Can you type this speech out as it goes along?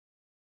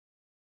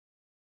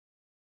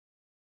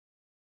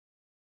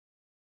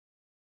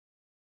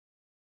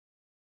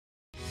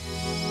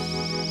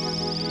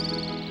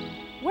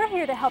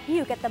here to help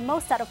you get the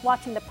most out of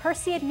watching the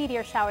Perseid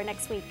meteor shower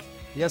next week.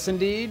 Yes,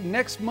 indeed.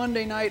 Next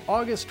Monday night,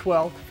 August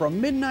 12th, from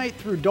midnight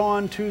through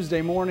dawn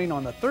Tuesday morning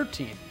on the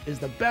 13th, is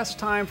the best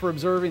time for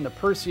observing the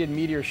Perseid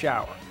meteor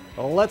shower.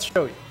 Well, let's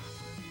show you.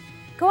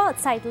 Go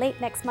outside late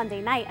next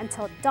Monday night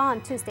until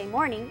dawn Tuesday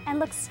morning and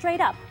look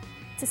straight up.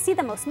 To see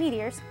the most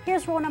meteors,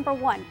 here's rule number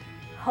 1.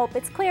 Hope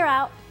it's clear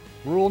out.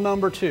 Rule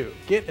number 2,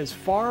 get as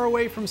far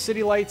away from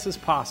city lights as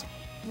possible.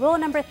 Rule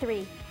number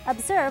 3,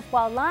 observe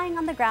while lying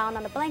on the ground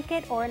on a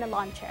blanket or in a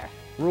lawn chair.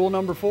 Rule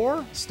number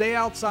 4, stay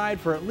outside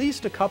for at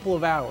least a couple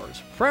of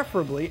hours,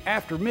 preferably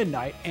after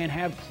midnight, and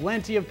have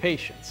plenty of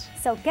patience.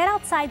 So get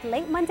outside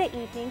late Monday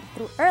evening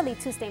through early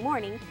Tuesday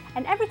morning,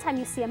 and every time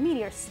you see a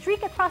meteor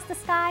streak across the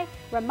sky,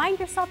 remind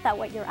yourself that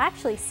what you're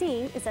actually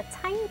seeing is a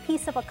tiny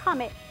piece of a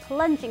comet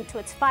plunging to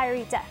its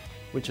fiery death.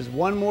 Which is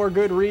one more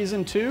good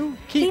reason to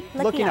keep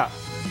looking up.